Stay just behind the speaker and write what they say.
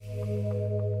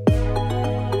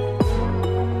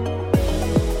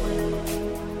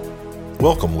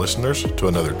Welcome, listeners, to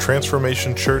another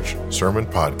Transformation Church Sermon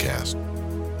Podcast.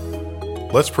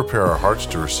 Let's prepare our hearts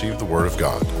to receive the Word of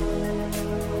God.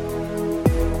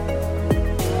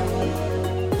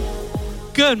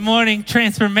 Good morning,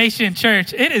 Transformation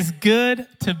Church. It is good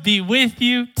to be with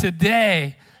you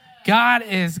today. God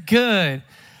is good.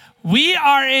 We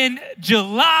are in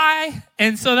July,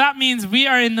 and so that means we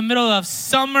are in the middle of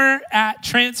summer at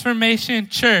Transformation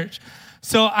Church.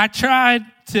 So I tried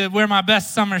to wear my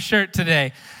best summer shirt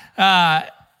today.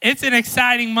 It's an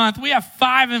exciting month. We have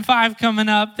 5 and 5 coming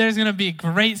up. There's going to be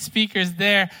great speakers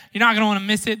there. You're not going to want to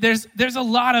miss it. There's a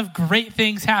lot of great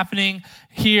things happening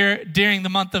here during the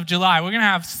month of July. We're going to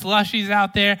have slushies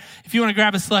out there. If you want to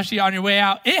grab a slushie on your way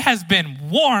out, it has been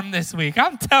warm this week.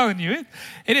 I'm telling you,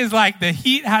 it is like the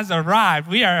heat has arrived.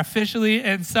 We are officially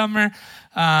in summer.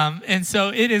 And so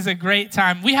it is a great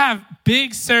time. We have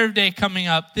Big Serve Day coming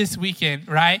up this weekend,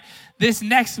 right? This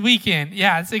next weekend.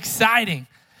 Yeah, it's exciting.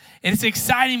 And it's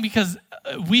exciting because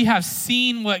we have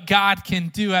seen what God can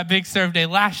do at Big Serve Day.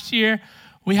 Last year,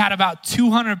 we had about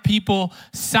 200 people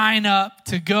sign up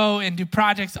to go and do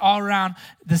projects all around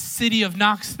the city of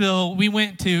Knoxville. We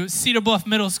went to Cedar Bluff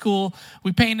Middle School.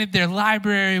 We painted their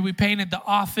library. We painted the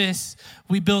office.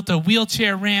 We built a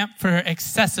wheelchair ramp for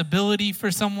accessibility for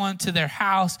someone to their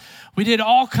house. We did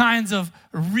all kinds of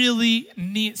really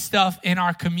neat stuff in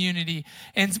our community.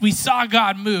 And we saw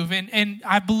God move. And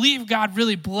I believe God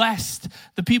really blessed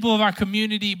the people of our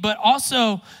community, but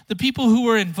also the people who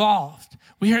were involved.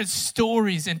 We heard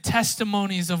stories and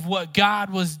testimonies of what God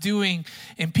was doing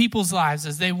in people's lives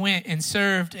as they went and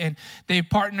served, and they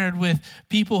partnered with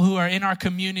people who are in our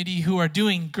community who are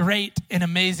doing great and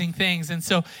amazing things. And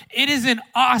so it is an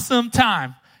awesome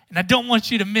time, and I don't want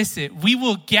you to miss it. We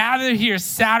will gather here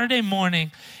Saturday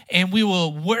morning, and we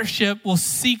will worship, we'll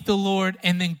seek the Lord,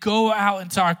 and then go out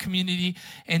into our community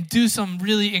and do some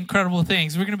really incredible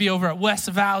things. We're going to be over at West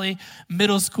Valley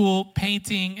Middle School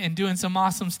painting and doing some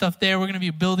awesome stuff there. We're going to be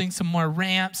building some more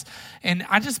ramps, and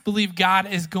I just believe God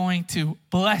is going to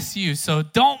bless you. So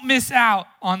don't miss out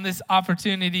on this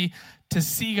opportunity to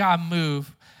see God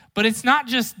move. But it's not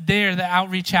just there that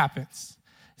outreach happens.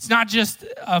 It's not just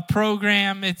a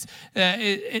program.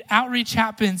 Outreach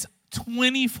happens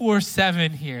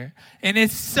 24/7 here. And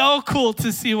it's so cool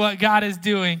to see what God is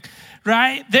doing,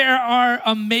 right? There are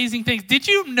amazing things. Did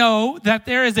you know that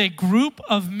there is a group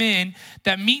of men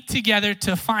that meet together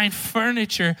to find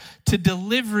furniture to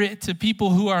deliver it to people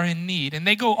who are in need? And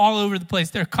they go all over the place.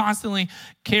 They're constantly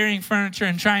carrying furniture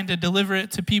and trying to deliver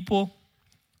it to people.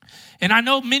 And I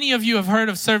know many of you have heard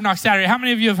of Serve Knox Saturday. How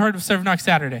many of you have heard of Serve Knox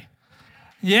Saturday?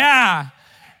 Yeah.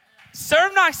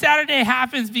 Serve Knox Saturday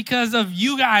happens because of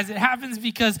you guys. It happens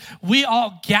because we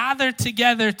all gather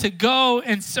together to go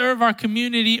and serve our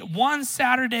community one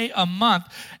Saturday a month.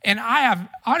 And I've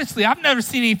never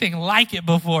seen anything like it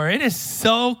before. It is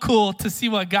so cool to see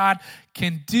what God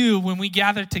can do when we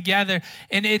gather together.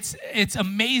 And it's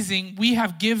amazing. We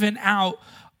have given out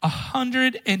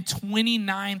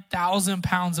 129,000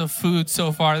 pounds of food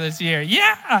so far this year.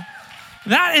 Yeah,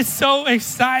 that is so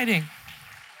exciting.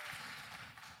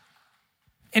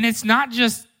 And it's not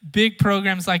just big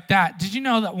programs like that. Did you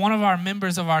know that one of our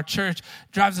members of our church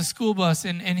drives a school bus,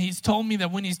 and he's told me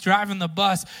that when he's driving the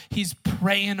bus, he's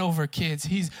praying over kids.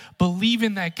 He's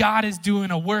believing that God is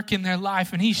doing a work in their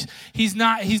life, and he's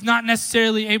not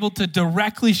necessarily able to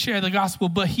directly share the gospel,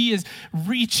 but he is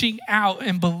reaching out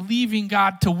and believing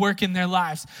God to work in their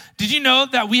lives. Did you know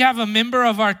that we have a member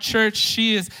of our church?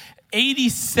 She is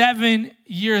 87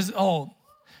 years old.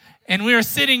 And we were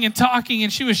sitting and talking,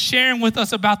 and she was sharing with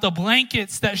us about the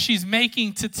blankets that she's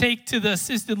making to take to the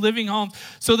assisted living homes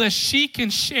so that she can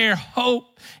share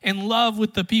hope and love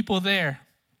with the people there.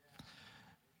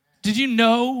 Did you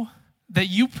know that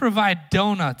you provide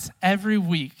donuts every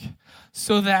week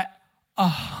so that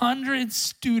 100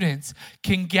 students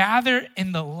can gather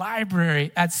in the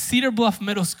library at Cedar Bluff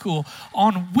Middle School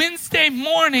on Wednesday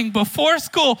morning before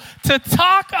school to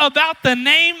talk about the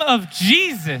name of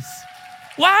Jesus?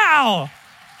 Wow,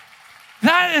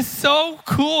 that is so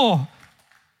cool.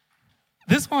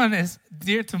 This one is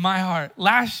dear to my heart.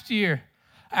 Last year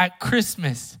at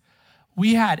Christmas,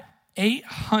 we had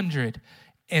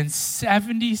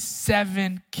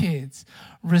 877 kids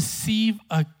receive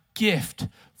a gift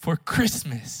for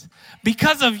Christmas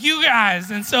because of you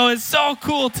guys. And so it's so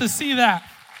cool to see that.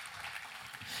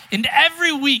 And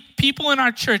every week, people in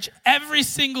our church, every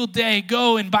single day,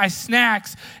 go and buy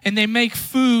snacks, and they make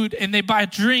food, and they buy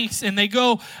drinks, and they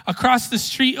go across the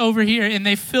street over here, and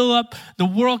they fill up the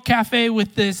World Cafe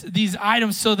with these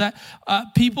items so that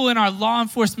people in our law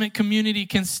enforcement community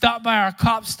can stop by our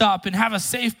cop stop and have a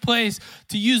safe place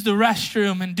to use the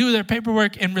restroom and do their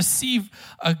paperwork and receive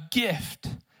a gift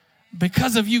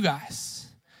because of you guys.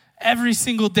 Every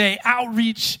single day,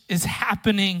 outreach is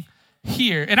happening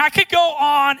here. And I could go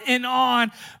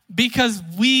on because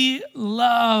we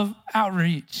love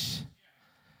outreach.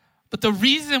 But the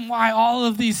reason why all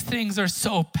of these things are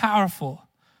so powerful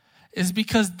is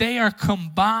because they are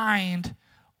combined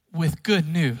with good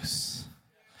news.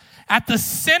 At the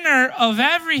center of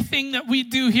everything that we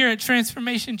do here at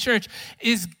Transformation Church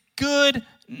is good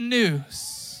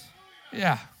news.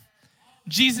 Yeah.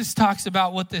 Jesus talks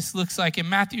about what this looks like in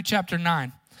Matthew chapter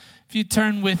 9. If you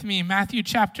turn with me, Matthew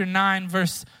chapter 9,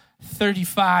 verse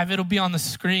 35, it'll be on the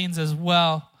screens as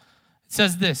well. It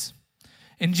says this,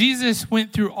 "And Jesus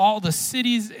went through all the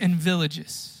cities and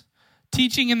villages,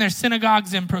 teaching in their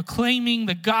synagogues and proclaiming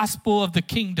the gospel of the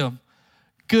kingdom."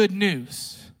 Good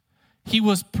news. He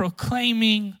was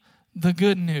proclaiming the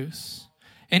good news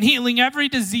and healing every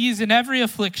disease and every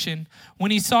affliction.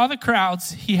 When he saw the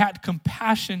crowds, he had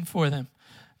compassion for them,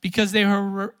 because they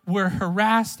were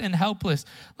harassed and helpless,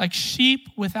 like sheep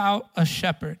without a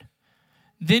shepherd.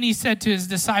 Then he said to his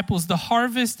disciples, "The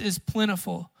harvest is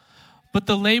plentiful, but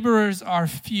the laborers are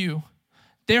few.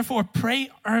 Therefore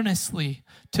pray earnestly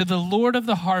to the Lord of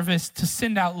the harvest to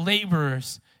send out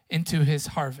laborers into his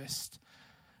harvest."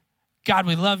 God,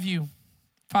 we love you.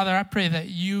 Father, I pray that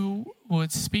you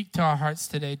would speak to our hearts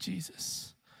today,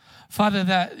 Jesus. Father,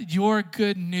 that your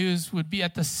good news would be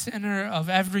at the center of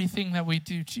everything that we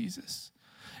do, Jesus.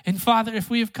 And Father, if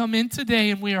we have come in today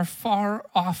and we are far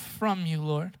off from you,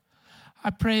 Lord, I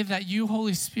pray that you,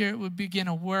 Holy Spirit, would begin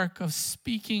a work of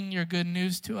speaking your good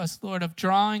news to us, Lord, of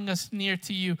drawing us near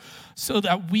to you so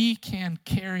that we can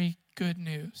carry good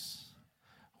news.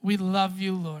 We love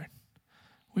you, Lord.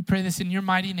 We pray this in your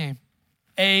mighty name.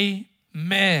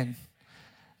 Amen.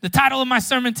 The title of my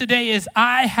sermon today is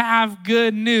I Have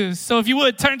Good News. So if you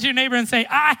would, turn to your neighbor and say,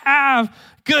 I have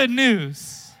good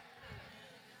news.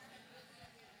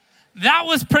 That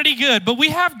was pretty good, but we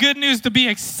have good news to be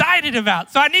excited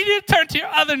about. So I need you to turn to your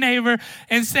other neighbor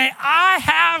and say, I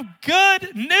have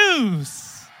good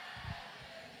news.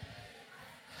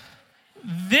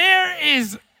 There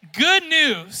is good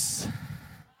news.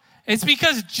 It's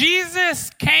because Jesus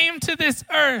came to this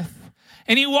earth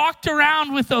and he walked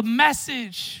around with a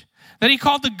message that he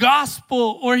called the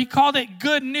gospel, or he called it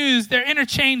good news. They're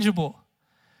interchangeable.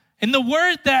 And the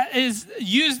word that is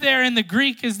used there in the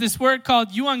Greek is this word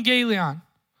called euangelion.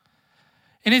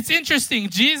 And it's interesting.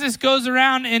 Jesus goes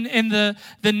around and the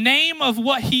name of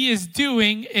what he is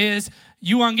doing is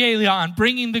euangelion,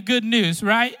 bringing the good news,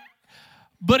 right?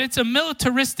 But it's a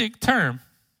militaristic term.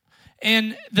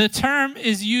 And the term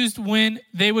is used when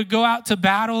they would go out to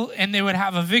battle and they would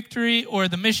have a victory or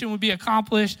the mission would be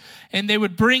accomplished, and they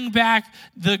would bring back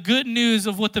the good news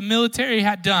of what the military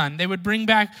had done. They would bring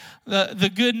back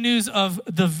the good news of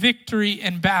the victory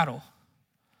in battle.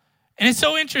 And it's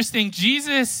so interesting.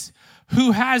 Jesus,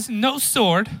 who has no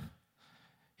sword,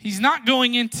 he's not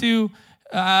going into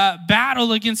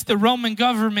battle against the Roman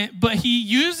government, but he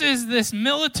uses this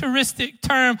militaristic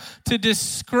term to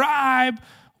describe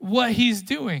what he's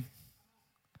doing.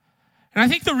 And I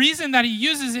think the reason that he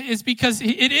uses it is because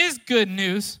it is good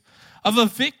news of a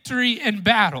victory in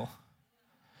battle.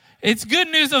 It's good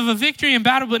news of a victory in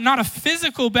battle, but not a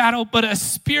physical battle, but a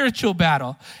spiritual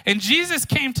battle. And Jesus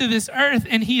came to this earth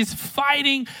and he is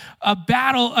fighting a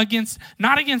battle against,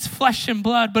 not against flesh and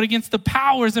blood, but against the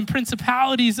powers and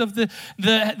principalities of the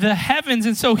heavens.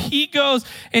 And so he goes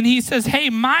and he says, hey,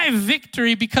 my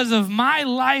victory because of my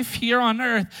life here on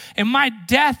earth and my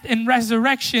death and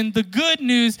resurrection, the good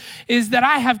news is that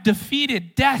I have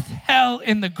defeated death, hell,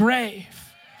 and the grave.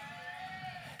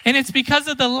 And it's because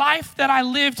of the life that I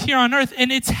lived here on earth,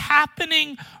 and it's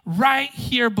happening right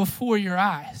here before your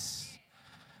eyes.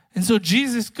 And so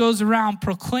Jesus goes around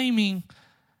proclaiming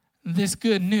this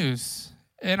good news.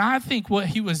 And I think what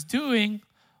he was doing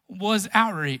was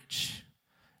outreach.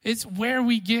 It's where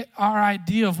we get our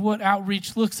idea of what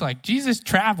outreach looks like. Jesus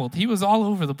traveled. He was all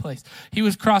over the place. He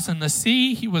was crossing the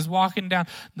sea. He was walking down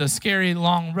the scary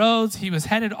long roads. He was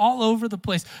headed all over the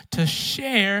place to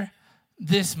share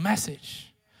this message.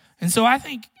 And so I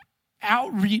think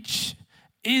outreach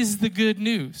is the good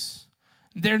news.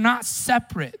 They're not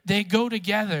separate. They go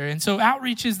together. And so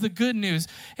outreach is the good news.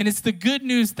 And it's the good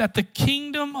news that the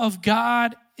kingdom of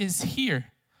God is here.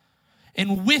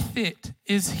 And with it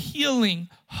is healing,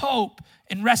 hope,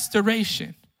 and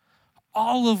restoration,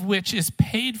 all of which is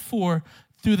paid for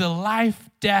through the life,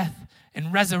 death,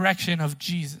 and resurrection of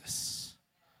Jesus.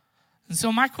 And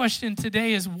so my question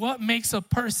today is, what makes a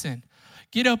person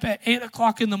get up at 8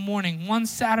 o'clock in the morning, one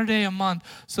Saturday a month,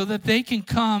 so that they can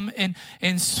come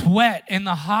and sweat in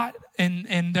the hot,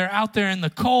 and they're out there in the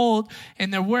cold,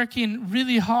 and they're working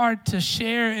really hard to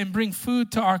share and bring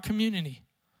food to our community?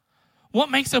 What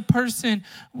makes a person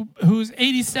who's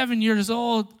 87 years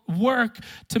old work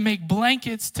to make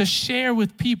blankets to share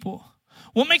with people?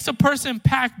 What makes a person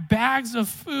pack bags of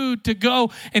food to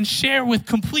go and share with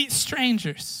complete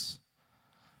strangers?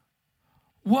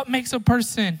 What makes a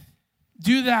person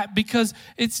do that? Because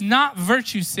it's not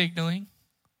virtue signaling.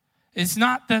 It's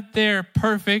not that they're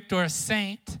perfect or a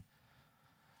saint.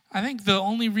 I think the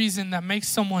only reason that makes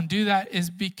someone do that is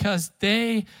because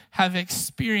they have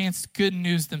experienced good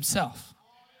news themselves.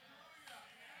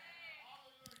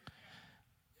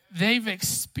 They've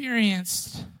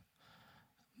experienced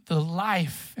the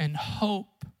life and hope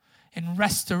and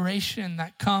restoration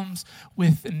that comes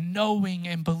with knowing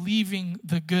and believing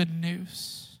the good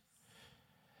news.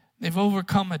 They've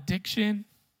overcome addiction.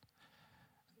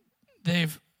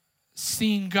 They've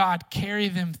seen God carry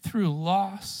them through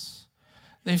loss.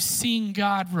 They've seen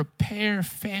God repair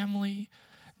family.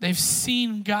 They've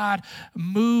seen God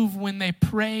move when they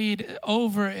prayed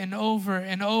over and over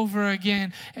and over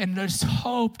again and just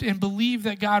hoped and believed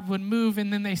that God would move,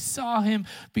 and then they saw him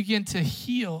begin to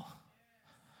heal.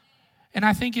 And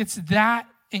I think it's that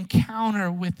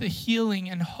encounter with the healing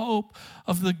and hope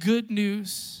of the good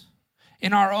news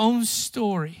in our own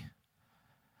story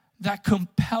that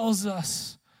compels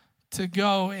us to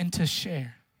go and to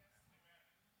share.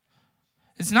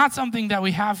 It's not something that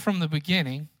we have from the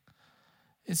beginning.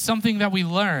 It's something that we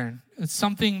learn. It's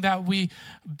something that we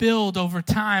build over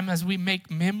time as we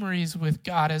make memories with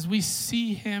God. As we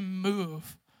see him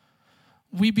move,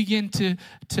 we begin to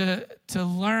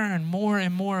learn more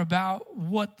and more about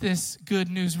what this good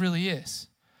news really is.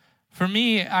 For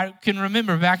me, I can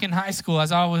remember back in high school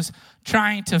as I was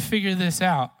trying to figure this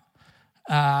out.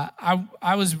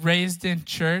 I was raised in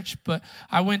church, but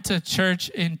I went to church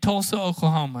in Tulsa,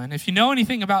 Oklahoma. And if you know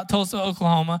anything about Tulsa,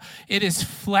 Oklahoma, it is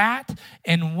flat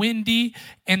and windy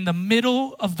in the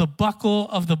middle of the buckle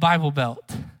of the Bible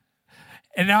Belt.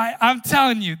 And I'm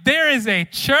telling you, there is a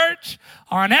church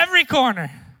on every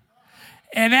corner.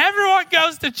 And everyone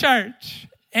goes to church.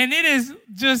 And it is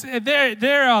just,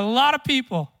 there are a lot of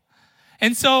people.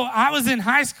 And so I was in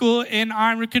high school, and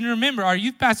I can remember our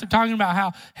youth pastor talking about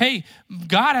how, hey,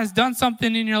 God has done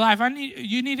something in your life.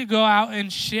 You need to go out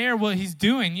and share what he's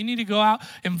doing. You need to go out,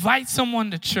 invite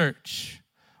someone to church.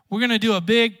 We're going to do a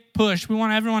big push. We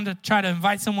want everyone to try to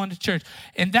invite someone to church.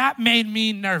 And that made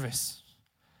me nervous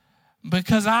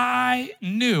because I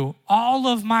knew all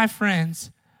of my friends,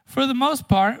 for the most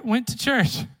part, went to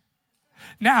church.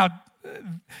 Now,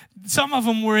 some of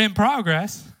them were in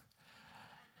progress.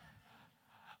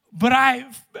 But I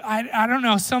don't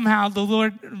know, somehow the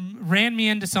Lord ran me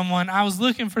into someone. I was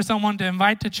looking for someone to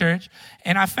invite to church,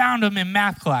 and I found him in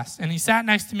math class. And he sat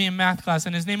next to me in math class,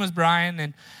 and his name was Brian.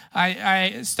 And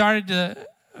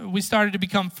we started to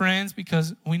become friends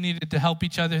because we needed to help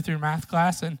each other through math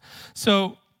class. And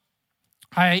so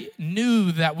I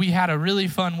knew that we had a really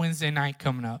fun Wednesday night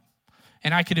coming up,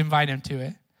 and I could invite him to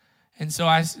it. And so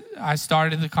I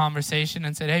started the conversation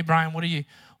and said, hey, Brian, what are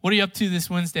you up to this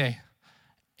Wednesday?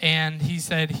 And he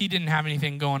said he didn't have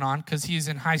anything going on because he's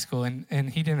in high school and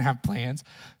he didn't have plans.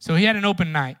 So he had an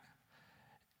open night.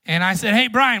 And I said, hey,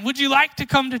 Brian, would you like to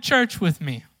come to church with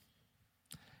me?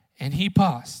 And he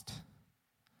paused.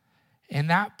 And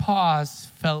that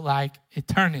pause felt like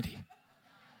eternity.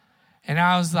 And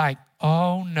I was like,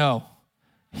 oh, no.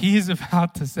 He's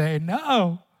about to say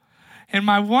no. And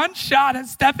my one shot at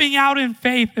stepping out in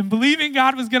faith and believing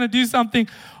God was going to do something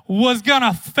was going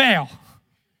to fail.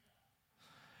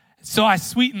 So I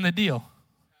sweetened the deal.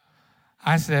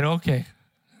 I said, okay,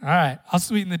 all right, I'll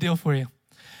sweeten the deal for you.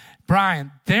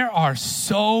 Brian, there are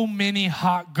so many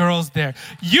hot girls there.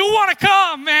 You want to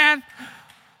come, man.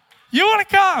 You want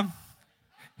to come.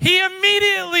 He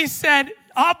immediately said,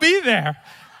 I'll be there.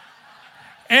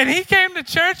 And he came to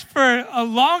church for a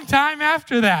long time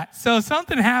after that. So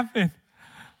something happened.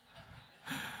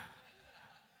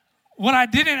 What I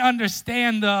didn't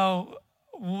understand, though,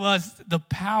 was the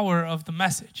power of the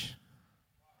message.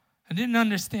 I didn't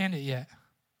understand it yet.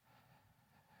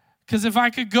 Because if I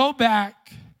could go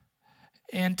back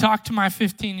and talk to my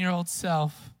 15-year-old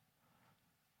self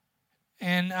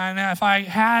And if I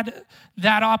had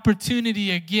that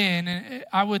opportunity again,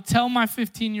 I would tell my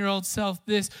 15-year-old self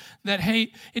this, that,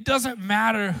 hey, it doesn't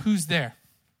matter who's there.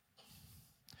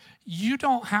 You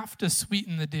don't have to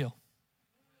sweeten the deal.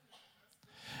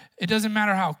 It doesn't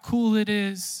matter how cool it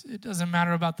is. It doesn't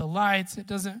matter about the lights. It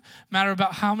doesn't matter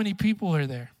about how many people are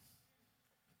there.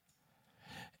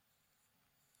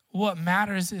 What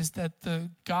matters is that the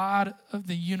God of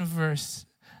the universe,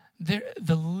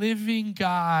 the living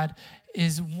God,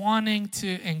 is wanting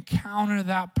to encounter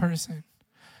that person.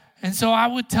 And so I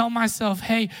would tell myself,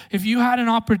 hey, if you had an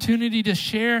opportunity to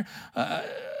share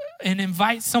and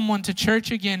invite someone to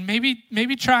church again,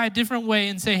 maybe try a different way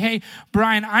and say, hey,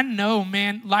 Brian, I know,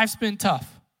 man, life's been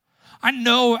tough. I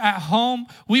know at home,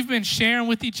 we've been sharing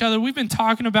with each other. We've been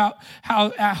talking about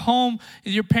how at home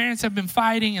your parents have been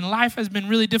fighting and life has been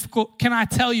really difficult. Can I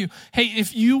tell you, hey,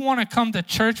 if you want to come to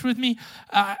church with me,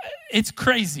 it's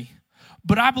crazy.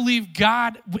 But I believe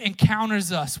God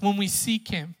encounters us when we seek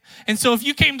him. And so if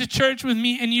you came to church with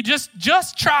me and you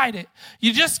just tried it,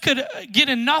 you just could get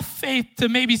enough faith to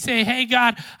maybe say, hey,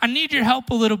 God, I need your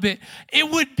help a little bit. It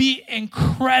would be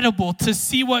incredible to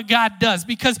see what God does,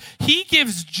 because he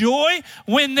gives joy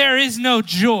when there is no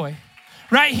joy,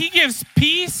 right? He gives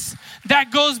peace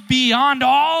that goes beyond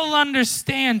all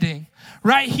understanding.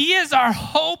 Right? He is our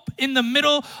hope in the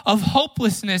middle of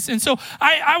hopelessness. And so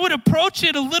I would approach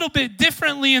it a little bit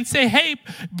differently and say, hey,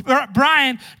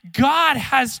 Brian, God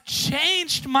has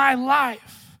changed my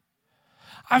life.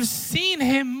 I've seen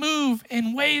him move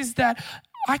in ways that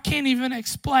I can't even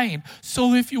explain.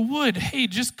 So if you would, hey,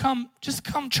 just come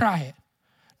try it.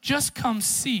 Just come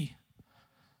see.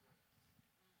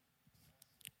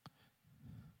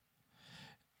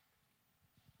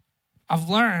 I've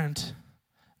learned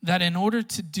that in order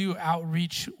to do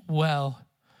outreach well,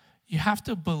 you have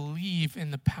to believe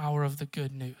in the power of the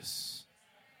good news.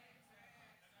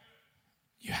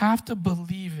 You have to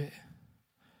believe it.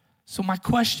 So my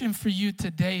question for you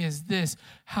today is this: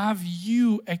 have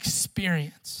you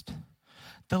experienced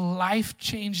the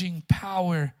life-changing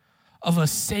power of a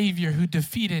Savior who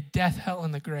defeated death, hell,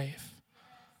 and the grave,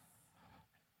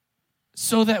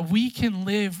 so that we can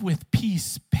live with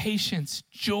peace, patience,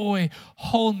 joy,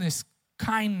 wholeness,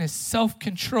 kindness,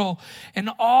 self-control, and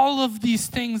all of these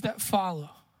things that follow?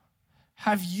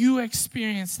 Have you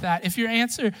experienced that? If your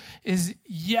answer is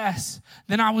yes,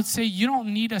 then I would say you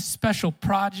don't need a special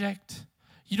project.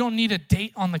 You don't need a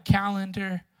date on the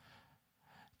calendar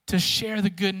to share the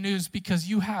good news, because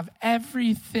you have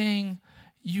everything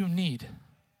you need.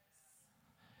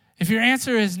 If your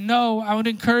answer is no, I would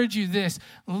encourage you this: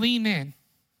 lean in.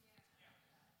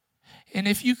 And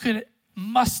if you could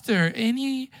muster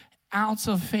any ounce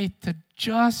of faith to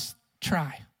just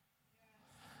try,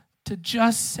 to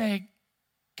just say,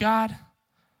 God,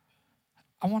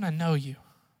 I want to know you.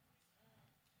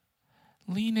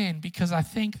 Lean in, because I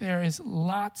think there is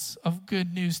lots of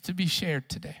good news to be shared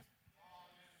today.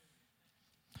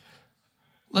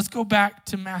 Let's go back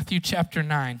to Matthew chapter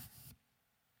 9.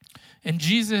 And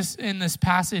Jesus, in this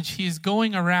passage, he is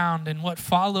going around, and what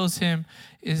follows him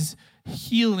is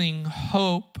healing,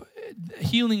 hope,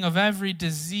 healing of every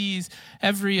disease,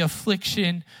 every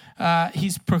affliction.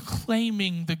 He's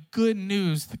proclaiming the good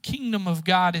news. The kingdom of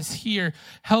God is here,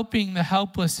 helping the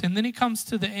helpless. And then he comes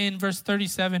to the end, verse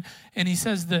 37, and he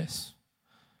says this.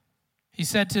 He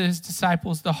said to his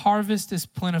disciples, the harvest is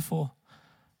plentiful,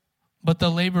 but the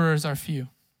laborers are few.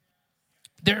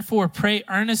 Therefore, pray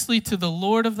earnestly to the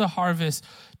Lord of the harvest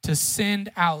to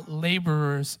send out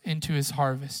laborers into his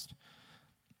harvest.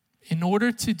 In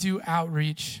order to do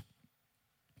outreach,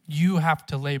 you have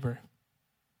to labor.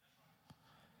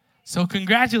 So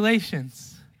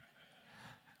congratulations.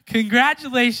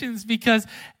 Congratulations, because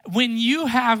when you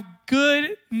have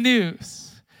good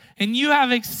news and you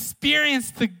have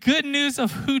experienced the good news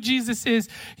of who Jesus is,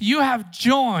 you have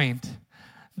joined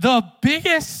the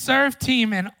biggest serve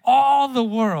team in all the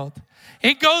world.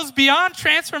 It goes beyond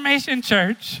Transformation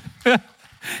Church.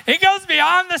 It goes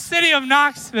beyond the city of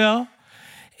Knoxville.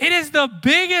 It is the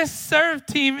biggest serve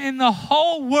team in the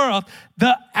whole world,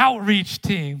 the outreach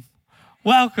team.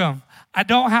 Welcome. I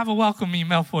don't have a welcome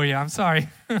email for you. I'm sorry.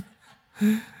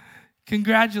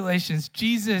 Congratulations.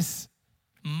 Jesus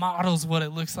models what it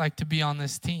looks like to be on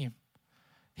this team.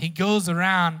 He goes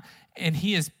around and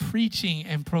he is preaching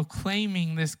and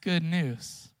proclaiming this good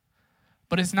news.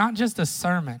 But it's not just a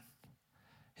sermon.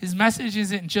 His message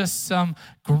isn't just some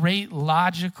great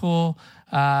logical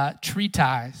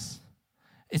treatise.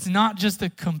 It's not just a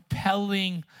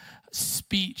compelling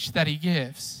speech that he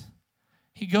gives.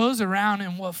 He goes around,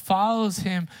 and what follows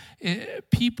him,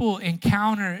 people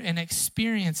encounter and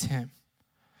experience him.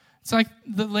 It's like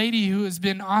the lady who has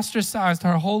been ostracized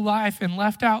her whole life and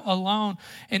left out alone,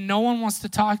 and no one wants to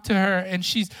talk to her, and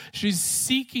she's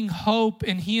seeking hope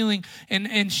and healing,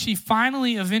 and she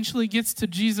finally eventually gets to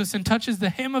Jesus and touches the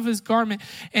hem of his garment,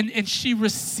 and she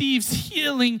receives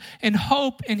healing and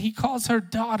hope, and he calls her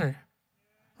daughter,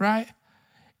 right?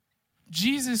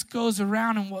 Jesus goes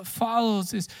around, and what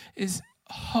follows is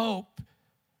hope.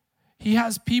 He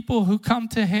has people who come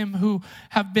to him who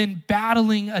have been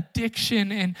battling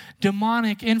addiction and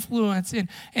demonic influence.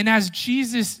 And as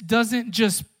Jesus doesn't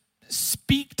just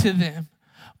speak to them,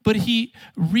 but he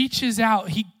reaches out,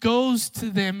 he goes to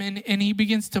them, and he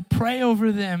begins to pray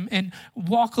over them and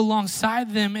walk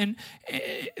alongside them, and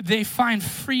they find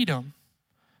freedom.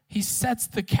 He sets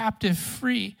the captive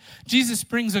free. Jesus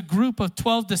brings a group of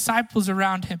 12 disciples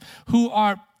around him who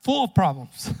are full of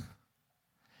problems.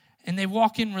 And they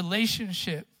walk in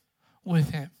relationship with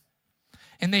him.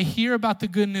 And they hear about the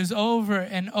good news over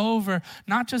and over,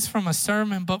 not just from a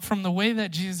sermon, but from the way that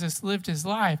Jesus lived his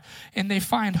life. And they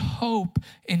find hope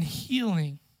and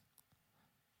healing.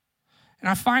 And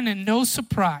I find it no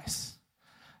surprise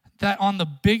that on the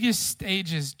biggest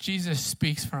stages Jesus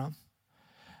speaks from,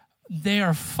 they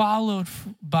are followed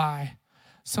by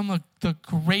some of the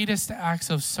greatest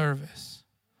acts of service.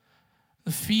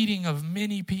 The feeding of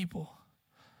many people.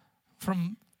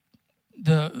 From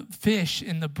the fish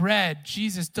and the bread,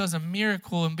 Jesus does a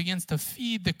miracle and begins to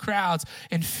feed the crowds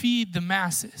and feed the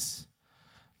masses.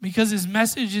 Because his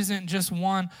message isn't just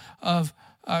one of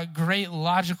a great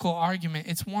logical argument.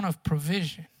 It's one of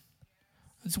provision.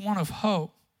 It's one of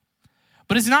hope.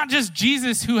 But it's not just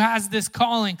Jesus who has this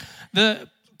calling.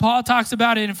 Paul talks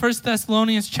about it in 1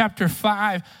 Thessalonians chapter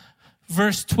 5,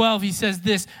 verse 12. He says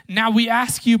this, "Now we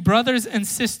ask you, brothers and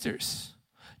sisters,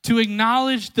 to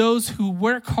acknowledge those who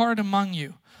work hard among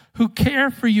you, who care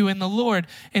for you in the Lord,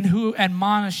 and who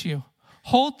admonish you.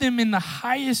 Hold them in the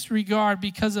highest regard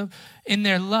in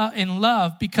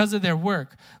love because of their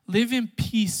work. Live in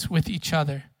peace with each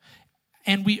other.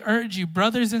 And we urge you,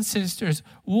 brothers and sisters,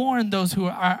 warn those who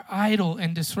are idle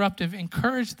and disruptive,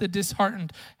 encourage the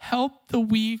disheartened, help the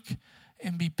weak,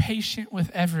 and be patient with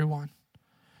everyone."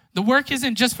 The work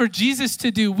isn't just for Jesus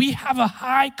to do. We have a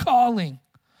high calling.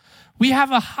 We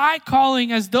have a high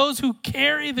calling as those who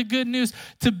carry the good news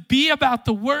to be about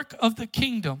the work of the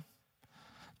kingdom,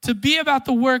 to be about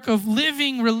the work of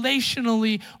living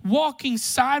relationally, walking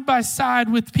side by side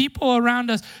with people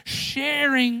around us,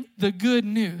 sharing the good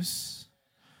news.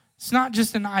 It's not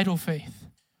just an idle faith.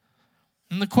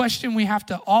 And the question we have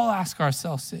to all ask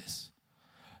ourselves is,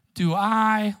 do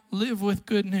I live with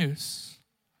good news?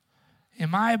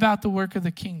 Am I about the work of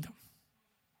the kingdom?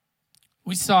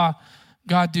 We saw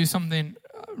God do something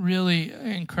really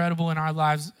incredible in our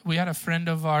lives. We had a friend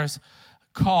of ours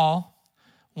call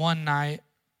one night,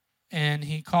 and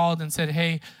he called and said,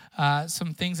 "Hey,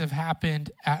 some things have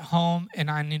happened at home, and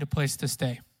I need a place to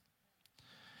stay."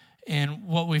 And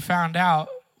what we found out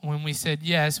when we said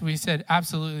yes, we said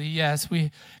absolutely yes.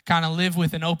 We kind of live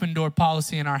with an open door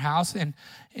policy in our house, and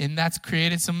that's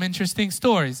created some interesting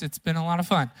stories. It's been a lot of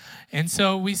fun. And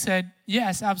so we said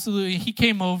yes, absolutely. He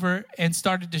came over and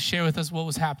started to share with us what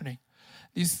was happening.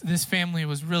 This family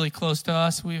was really close to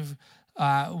us. We've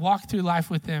walked through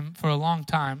life with them for a long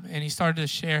time, and he started to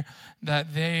share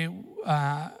that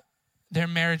their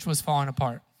marriage was falling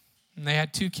apart. And they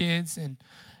had 2 kids,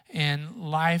 and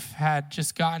life had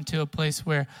just gotten to a place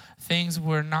where things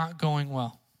were not going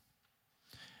well.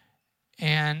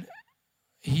 And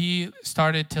he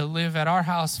started to live at our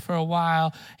house for a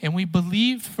while, and we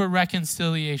believed for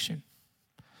reconciliation.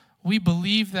 We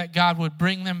believed that God would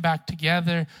bring them back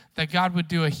together, that God would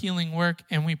do a healing work,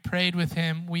 and we prayed with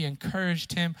him. We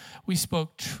encouraged him. We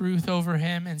spoke truth over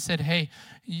him and said, "Hey,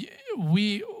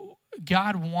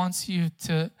 God wants you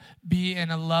to be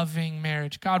in a loving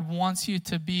marriage. God wants you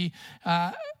to be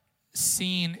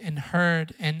seen and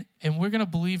heard, and we're going to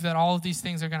believe that all of these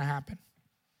things are going to happen."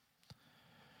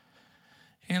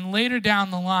 And later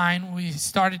down the line, we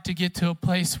started to get to a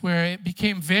place where it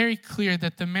became very clear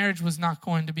that the marriage was not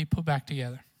going to be put back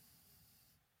together.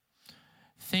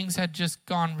 Things had just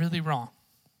gone really wrong.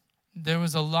 There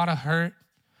was a lot of hurt.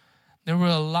 There were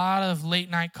a lot of late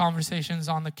night conversations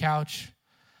on the couch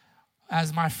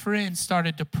as my friend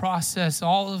started to process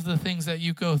all of the things that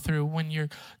you go through when you're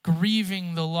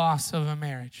grieving the loss of a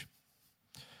marriage.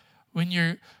 When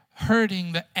you're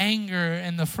hurting, the anger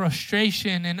and the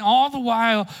frustration. And all the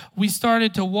while, we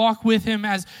started to walk with him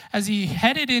as he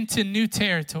headed into new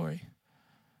territory.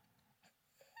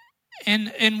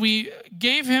 And we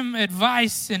gave him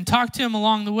advice and talked to him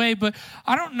along the way, but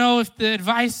I don't know if the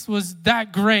advice was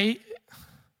that great.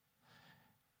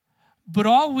 But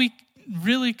all we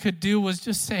really could do was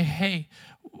just say, hey,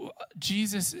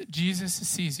 Jesus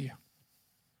sees you.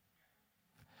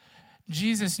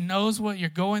 Jesus knows what you're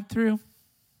going through.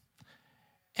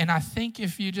 And I think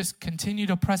if you just continue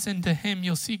to press into him,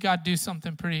 you'll see God do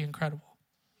something pretty incredible.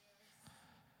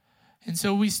 And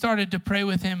so we started to pray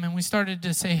with him, and we started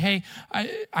to say, hey,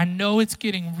 I know it's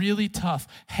getting really tough.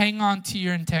 Hang on to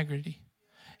your integrity.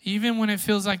 Even when it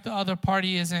feels like the other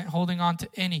party isn't holding on to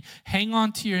any, hang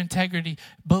on to your integrity.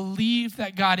 Believe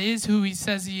that God is who he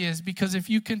says he is, because if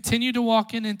you continue to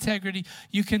walk in integrity,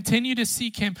 you continue to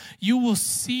seek him, you will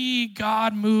see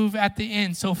God move at the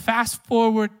end. So fast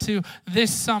forward to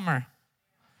this summer.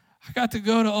 I got to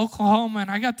go to Oklahoma,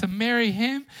 and I got to marry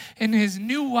him and his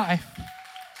new wife.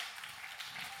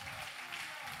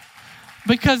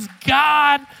 Because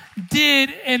God did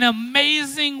an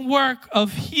amazing work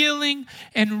of healing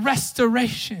and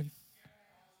restoration.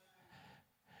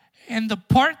 And the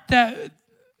part that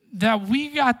we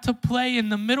got to play in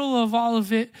the middle of all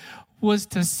of it was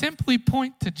to simply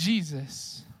point to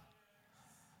Jesus.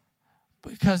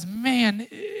 Because, man,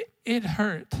 it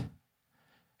hurt.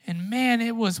 And, man,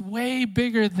 it was way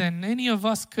bigger than any of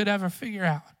us could ever figure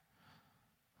out.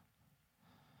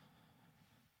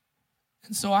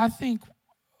 And so I think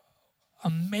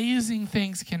amazing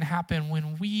things can happen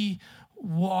when we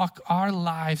walk our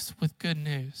lives with good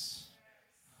news.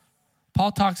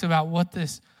 Paul talks about what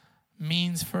this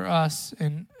means for us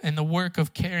and the work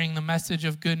of carrying the message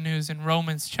of good news in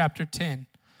Romans chapter 10.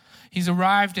 He's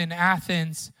arrived in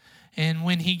Athens, and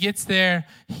when he gets there,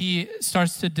 he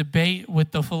starts to debate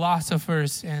with the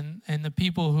philosophers and the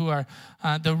people who are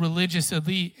the religious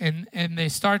elite, and they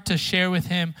start to share with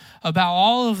him about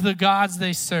all of the gods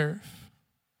they serve.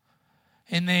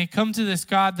 And they come to this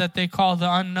God that they call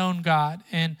the unknown God.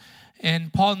 And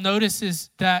Paul notices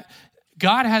that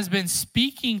God has been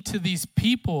speaking to these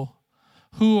people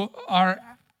who are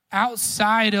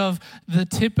outside of the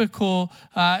typical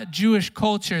Jewish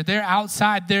culture. They're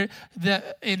outside.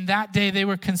 In that day, they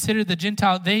were considered the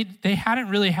Gentile. They hadn't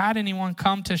really had anyone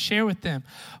come to share with them.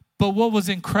 But what was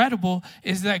incredible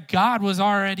is that God was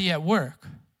already at work.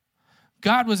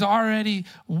 God was already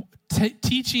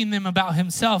teaching them about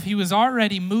himself. He was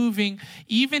already moving,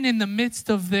 even in the midst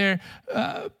of their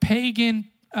pagan,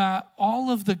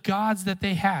 all of the gods that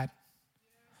they had.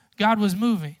 God was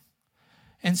moving.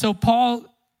 And so Paul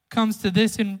comes to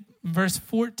this in verse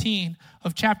 14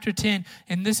 of chapter 10,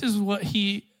 and this is what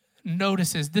he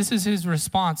notices. This is his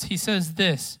response. He says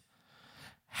this: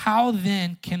 how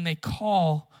then can they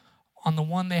call on the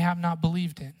one they have not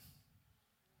believed in?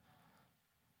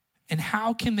 And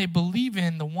how can they believe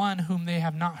in the one whom they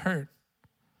have not heard?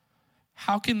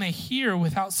 How can they hear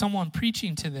without someone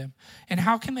preaching to them? And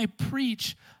how can they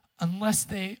preach unless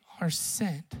they are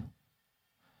sent?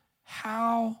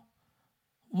 How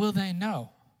will they know?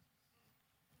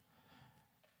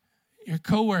 Your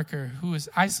coworker who is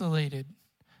isolated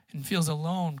and feels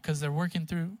alone because they're working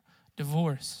through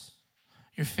divorce.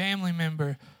 Your family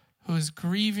member who is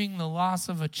grieving the loss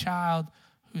of a child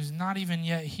who's not even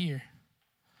yet here.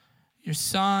 Your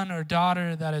son or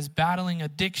daughter that is battling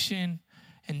addiction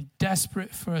and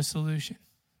desperate for a solution.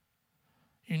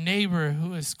 Your neighbor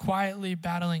who is quietly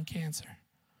battling cancer.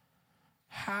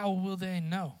 How will they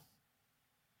know?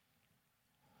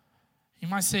 You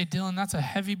might say, Dylan, that's a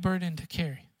heavy burden to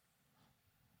carry.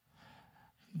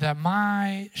 That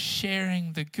my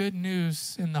sharing the good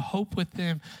news and the hope with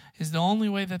them is the only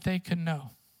way that they could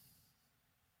know.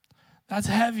 That's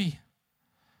heavy.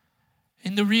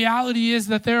 And the reality is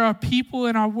that there are people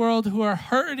in our world who are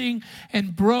hurting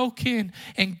and broken,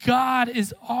 and God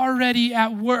is already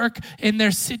at work in their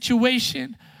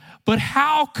situation. But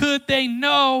how could they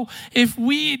know if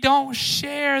we don't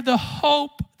share the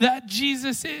hope that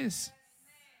Jesus is?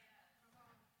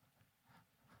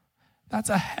 That's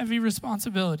a heavy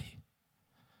responsibility.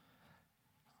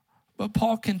 But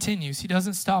Paul continues. He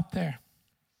doesn't stop there.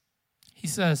 He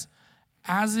says,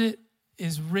 as it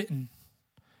is written,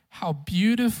 how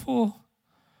beautiful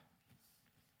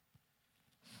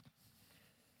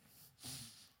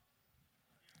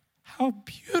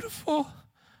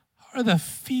are the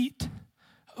feet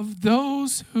of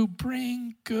those who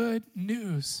bring good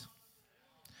news.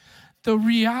 The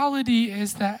reality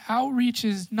is that outreach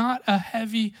is not a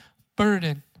heavy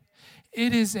burden.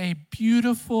 It is a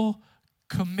beautiful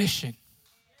commission.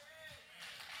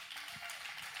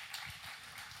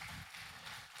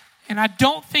 And I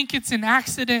don't think it's an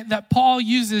accident that Paul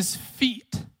uses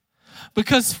feet,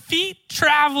 because feet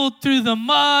traveled through the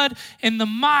mud and the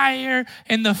mire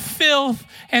and the filth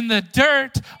and the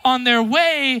dirt on their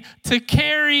way to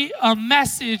carry a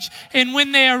message. And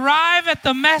when they arrive at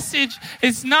the message,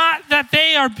 it's not that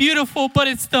they are beautiful, but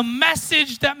it's the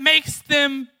message that makes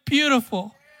them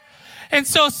beautiful. And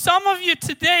so some of you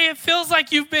today, it feels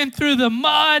like you've been through the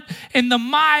mud and the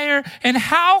mire, and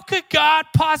how could God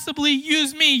possibly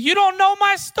use me? You don't know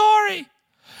my story.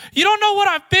 You don't know what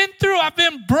I've been through. I've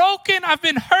been broken. I've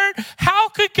been hurt. How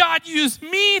could God use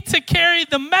me to carry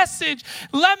the message?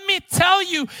 Let me tell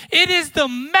you, it is the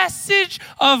message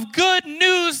of good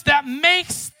news that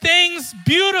makes things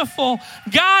beautiful.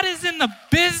 God is in the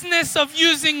business of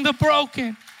using the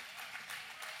broken.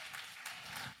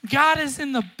 God is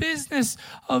in the business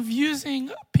of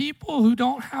using people who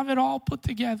don't have it all put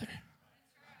together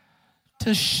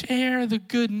to share the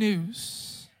good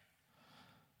news.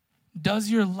 Does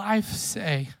your life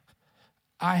say,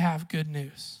 I have good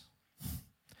news?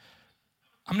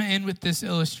 I'm going to end with this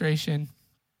illustration.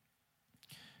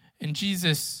 And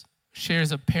Jesus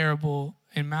shares a parable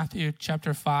in Matthew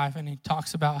chapter 5, and he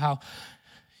talks about how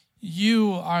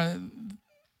you are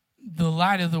the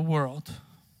light of the world.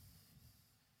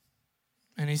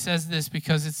 And he says this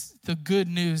because it's the good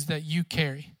news that you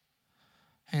carry.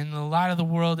 And the light of the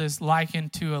world is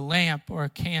likened to a lamp or a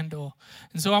candle.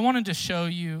 And so I wanted to show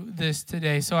you this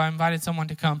today. So I invited someone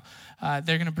to come.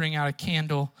 They're going to bring out a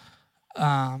candle.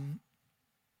 And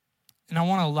I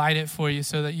want to light it for you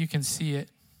so that you can see it.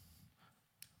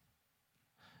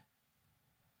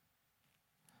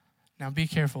 Now be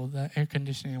careful. The air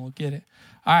conditioning will get it.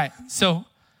 All right. So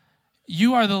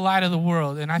you are the light of the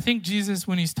world. And I think Jesus,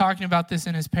 when he's talking about this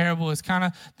in his parable, is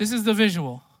this is the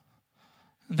visual.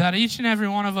 That each and every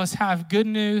one of us have good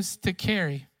news to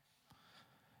carry.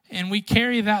 And we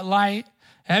carry that light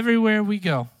everywhere we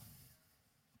go.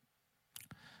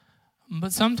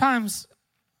 But sometimes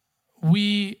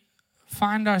we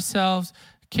find ourselves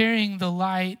carrying the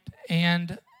light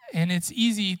and it's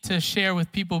easy to share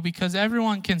with people because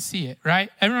everyone can see it,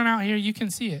 right? Everyone out here, you can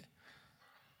see it.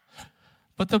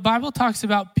 But the Bible talks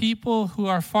about people who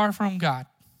are far from God.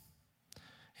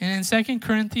 And in 2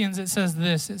 Corinthians, it says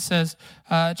this. It says,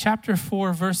 chapter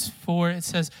 4, verse 4, it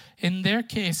says, in their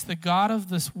case, the God of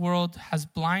this world has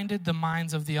blinded the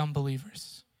minds of the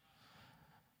unbelievers.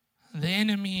 The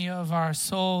enemy of our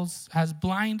souls has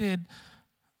blinded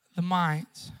the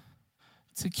minds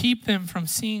to keep them from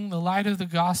seeing the light of the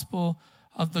gospel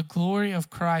of the glory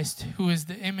of Christ, who is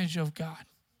the image of God.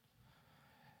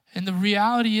 And the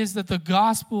reality is that the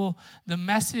gospel, the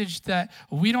message that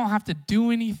we don't have to do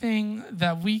anything,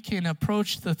 that we can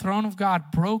approach the throne of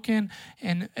God broken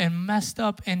and messed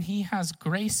up, and he has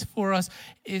grace for us,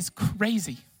 is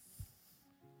crazy.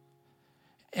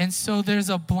 And so there's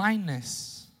a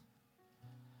blindness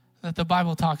that the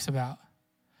Bible talks about.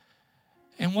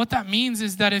 And what that means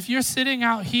is that if you're sitting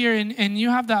out here and you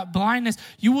have that blindness,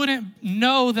 you wouldn't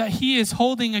know that he is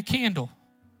holding a candle.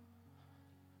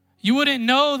 You wouldn't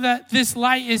know that this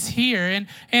light is here.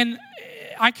 And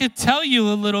I could tell you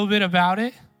a little bit about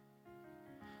it.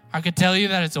 I could tell you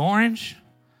that it's orange,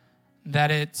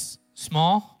 that it's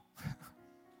small,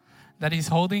 that he's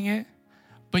holding it,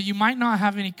 but you might not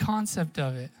have any concept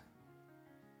of it.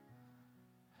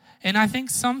 And I think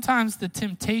sometimes the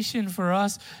temptation for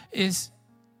us is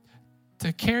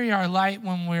to carry our light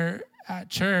when we're at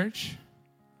church,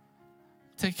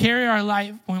 to carry our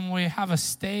light when we have a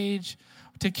stage,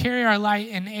 to carry our light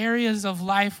in areas of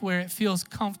life where it feels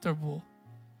comfortable.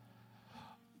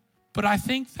 But I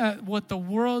think that what the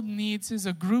world needs is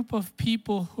a group of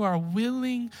people who are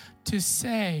willing to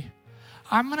say,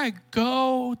 I'm going to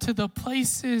go to the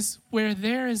places where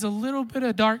there is a little bit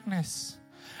of darkness.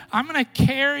 I'm going to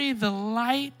carry the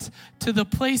light to the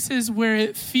places where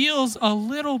it feels a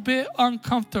little bit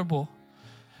uncomfortable.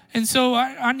 And so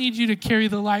I need you to carry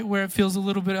the light where it feels a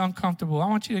little bit uncomfortable. I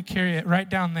want you to carry it right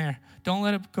down there. Don't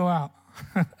let it go out.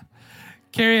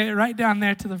 Carry it right down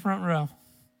there to the front row.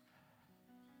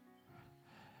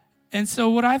 And so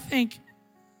what I think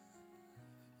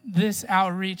this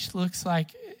outreach looks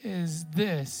like is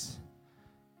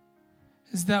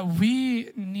that we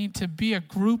need to be a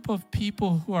group of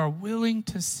people who are willing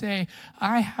to say,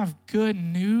 I have good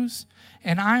news,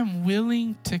 and I'm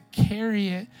willing to carry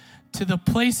it to the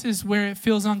places where it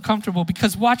feels uncomfortable.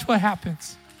 Because watch what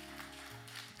happens.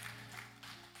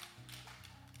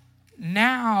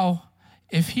 Now,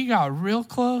 if he got real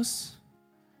close,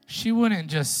 she wouldn't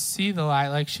just see the light.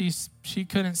 Like she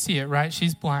couldn't see it, right?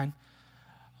 She's blind.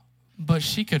 But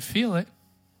she could feel it.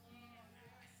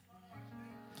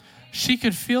 She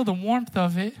could feel the warmth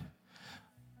of it.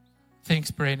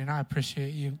 Thanks, Braden. I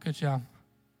appreciate you. Good job.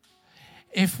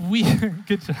 if we,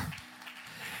 good job.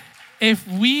 If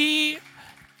we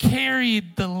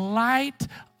carried the light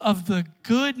of the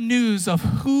good news of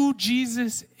who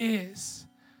Jesus is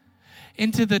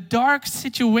into the dark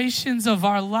situations of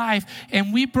our life,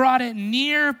 and we brought it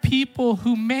near people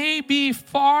who may be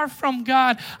far from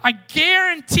God, I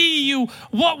guarantee you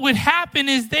what would happen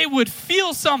is they would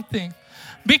feel something.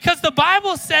 Because the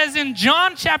Bible says in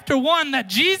John chapter 1 that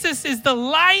Jesus is the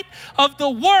light of the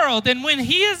world. And when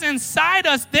he is inside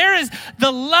us, there is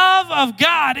the love of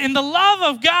God. And the love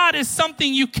of God is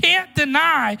something you can't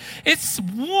deny. It's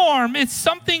warm. It's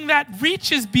something that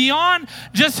reaches beyond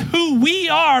just who we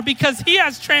are because he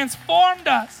has transformed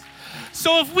us.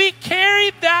 So if we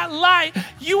carried that light,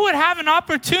 you would have an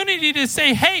opportunity to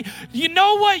say, hey, you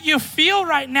know what you feel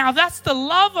right now? That's the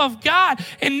love of God.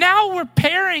 And now we're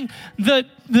pairing the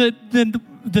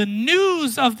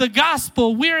news of the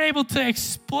gospel. We're able to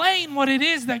explain what it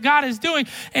is that God is doing.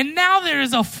 And now there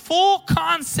is a full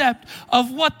concept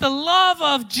of what the love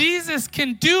of Jesus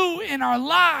can do in our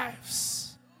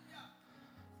lives.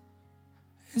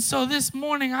 And so this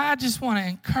morning, I just want to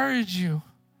encourage you.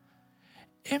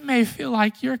 It may feel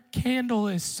like your candle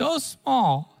is so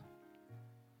small.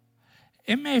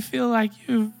 It may feel like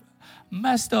you've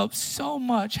messed up so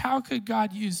much. How could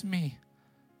God use me?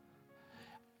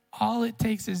 All it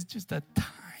takes is just a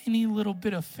tiny little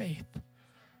bit of faith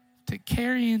to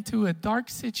carry into a dark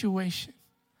situation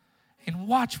and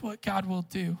watch what God will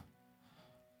do.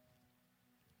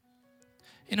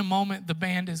 In a moment, the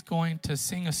band is going to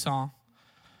sing a song.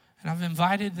 And I've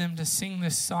invited them to sing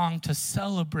this song to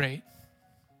celebrate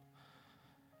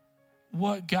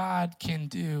what God can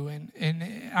do.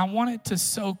 And I want it to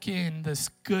soak in this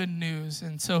good news.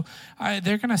 And so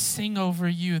they're going to sing over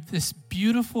you this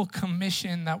beautiful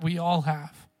commission that we all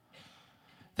have,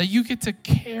 that you get to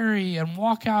carry and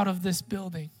walk out of this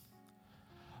building.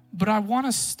 But I want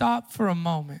to stop for a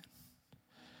moment.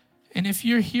 And if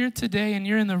you're here today and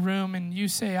you're in the room and you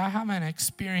say, I haven't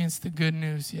experienced the good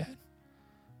news yet,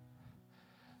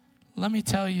 let me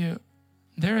tell you,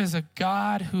 there is a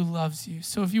God who loves you.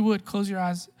 So if you would, close your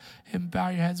eyes and bow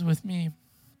your heads with me.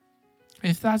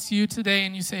 If that's you today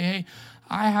and you say, hey,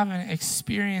 I haven't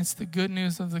experienced the good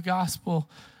news of the gospel,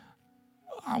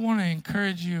 I want to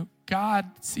encourage you. God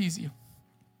sees you.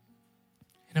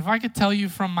 And if I could tell you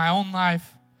from my own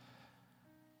life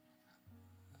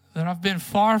that I've been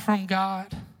far from God,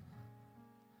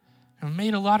 and I've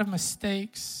made a lot of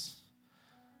mistakes,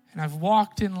 and I've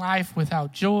walked in life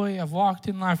without joy. I've walked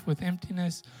in life with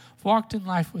emptiness. I've walked in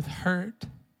life with hurt.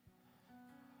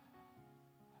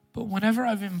 But whenever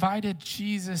I've invited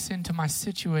Jesus into my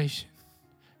situation,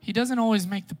 he doesn't always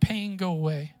make the pain go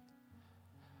away.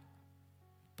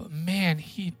 But man,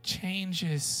 he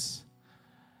changes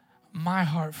my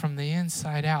heart from the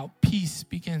inside out. Peace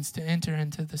begins to enter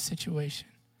into the situation.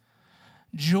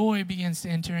 Joy begins to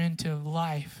enter into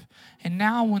life. And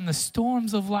now when the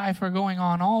storms of life are going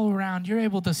on all around, you're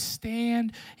able to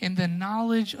stand in the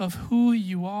knowledge of who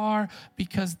you are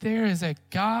because there is a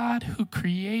God who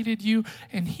created you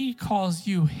and he calls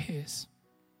you his.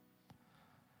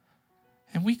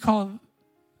 And we call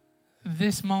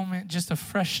this moment just a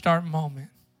fresh start moment.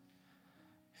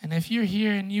 And if you're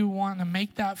here and you want to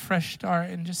make that fresh start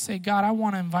and just say, God, I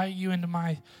want to invite you into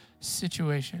my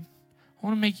situation. I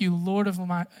want to make you Lord of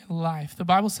my life. The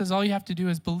Bible says all you have to do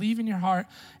is believe in your heart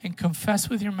and confess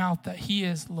with your mouth that he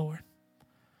is Lord.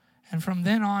 And from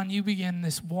then on, you begin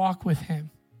this walk with him.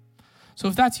 So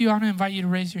if that's you, I'm going to invite you to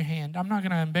raise your hand. I'm not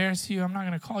going to embarrass you. I'm not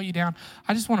going to call you down.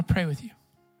 I just want to pray with you.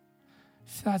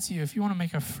 If that's you, if you want to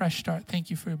make a fresh start,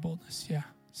 thank you for your boldness. Yeah,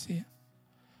 see it.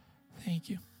 Thank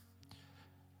you.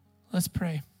 Let's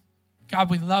pray.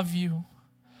 God, we love you.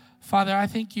 Father, I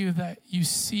thank you that you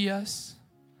see us.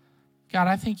 God,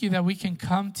 I thank you that we can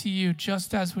come to you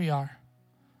just as we are.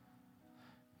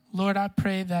 Lord, I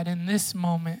pray that in this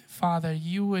moment, Father,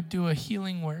 you would do a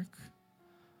healing work.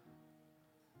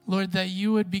 Lord, that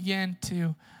you would begin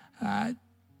to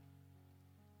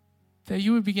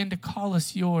call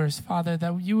us yours, Father,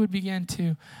 that you would begin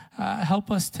to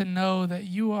help us to know that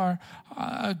you are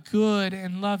a good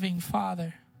and loving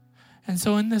Father. And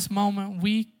so in this moment,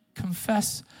 we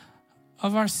confess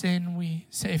of our sin. We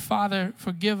say, Father,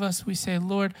 forgive us. We say,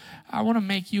 Lord, I want to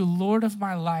make you Lord of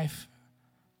my life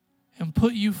and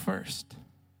put you first.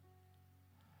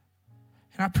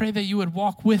 And I pray that you would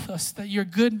walk with us, that your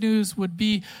good news would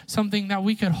be something that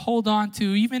we could hold on to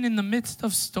even in the midst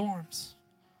of storms.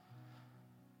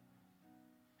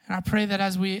 And I pray that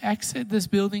as we exit this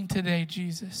building today,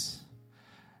 Jesus,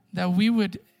 that we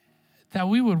would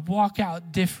walk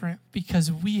out different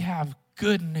because we have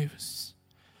good news.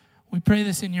 We pray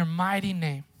this in your mighty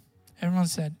name. Everyone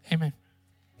said, amen.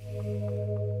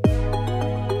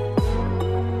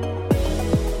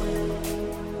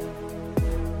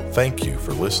 Thank you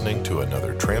for listening to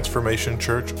another Transformation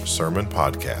Church Sermon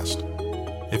Podcast.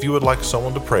 If you would like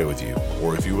someone to pray with you,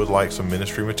 or if you would like some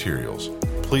ministry materials,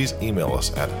 please email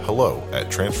us at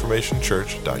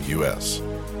hello@transformationchurch.us.